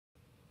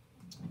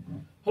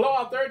Hello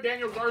out there,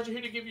 Daniel Garza here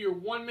to give you a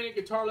 1-minute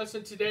guitar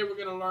lesson. Today we're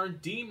going to learn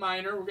D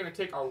minor. We're going to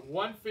take our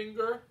one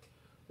finger,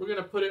 we're going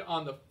to put it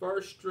on the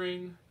first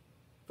string,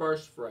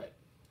 first fret.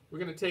 We're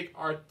going to take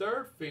our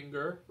third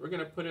finger, we're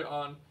going to put it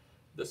on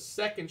the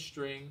second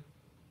string,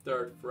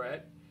 third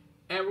fret.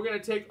 And we're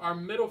going to take our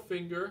middle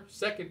finger,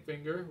 second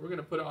finger, we're going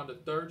to put it on the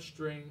third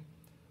string,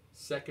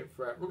 second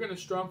fret. We're going to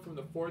strum from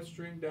the fourth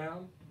string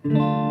down.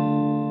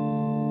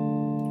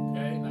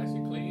 Okay, nice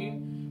and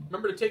clean.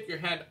 Remember to take your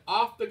hand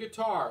off the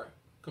guitar,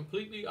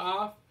 completely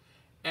off,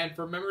 and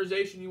for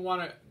memorization you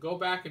want to go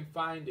back and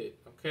find it.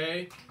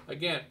 Okay,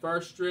 again,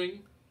 first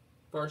string,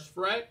 first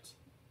fret,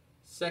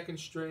 second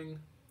string,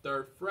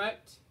 third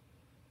fret,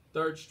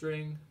 third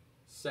string,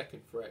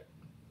 second fret.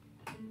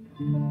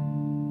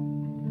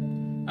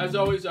 As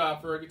always,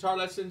 for guitar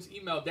lessons,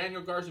 email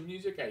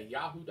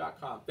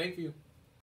Danielgarzamusic@yahoo.com. Thank you.